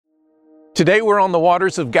Today we're on the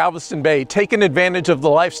waters of Galveston Bay, taking advantage of the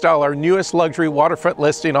lifestyle our newest luxury waterfront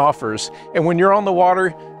listing offers. And when you're on the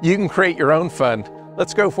water, you can create your own fun.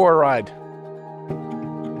 Let's go for a ride.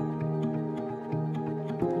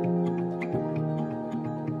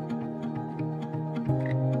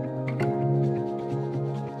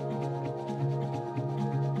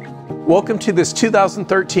 Welcome to this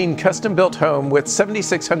 2013 custom-built home with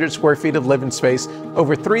 7,600 square feet of living space,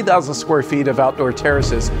 over 3,000 square feet of outdoor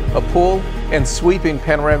terraces, a pool, and sweeping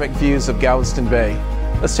panoramic views of Galveston Bay.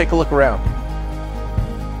 Let's take a look around.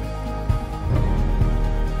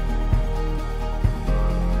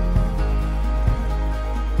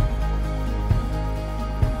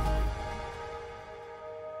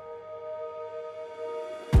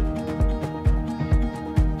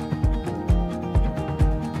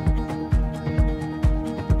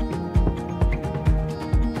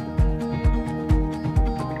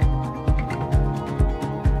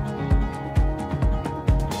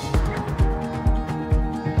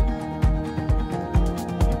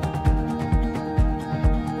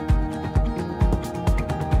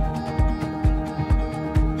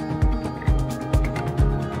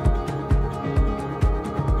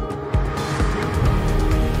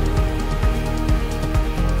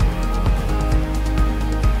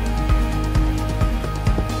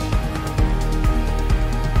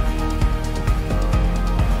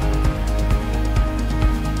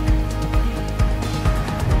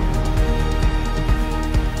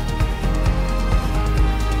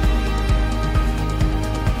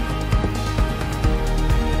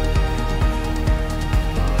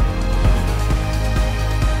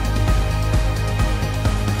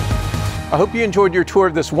 I hope you enjoyed your tour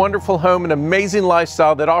of this wonderful home and amazing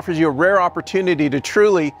lifestyle that offers you a rare opportunity to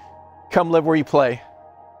truly come live where you play.